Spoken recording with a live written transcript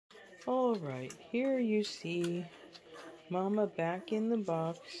Alright, here you see Mama back in the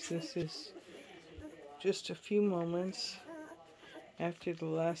box. This is just a few moments after the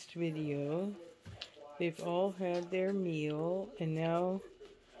last video. They've all had their meal, and now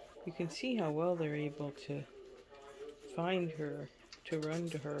you can see how well they're able to find her, to run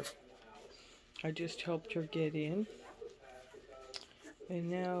to her. I just helped her get in,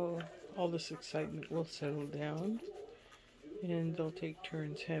 and now all this excitement will settle down, and they'll take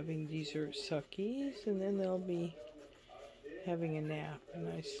turns having these are suckies, and then they'll be having a nap, a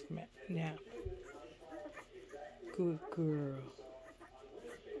nice nap. Good girl.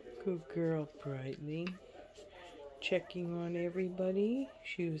 Good girl, Brightling. Checking on everybody.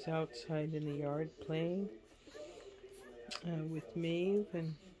 She was outside in the yard playing with Maeve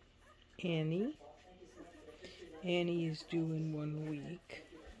and Annie. Annie is due in 1 week.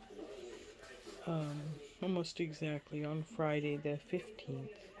 Almost exactly on Friday the 15th.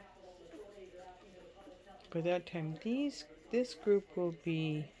 By that time, this group will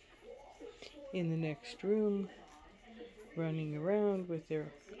be in the next room, running around with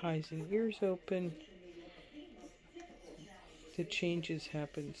their eyes and ears open. The changes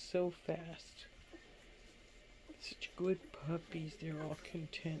happen so fast. Such good puppies, they're all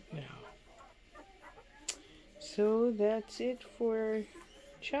content now. So that's it for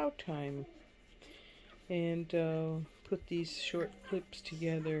chow time. And put these short clips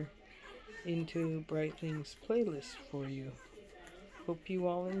together into Brightling's playlist for you. Hope you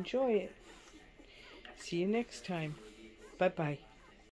all enjoy it. See you next time. Bye-bye.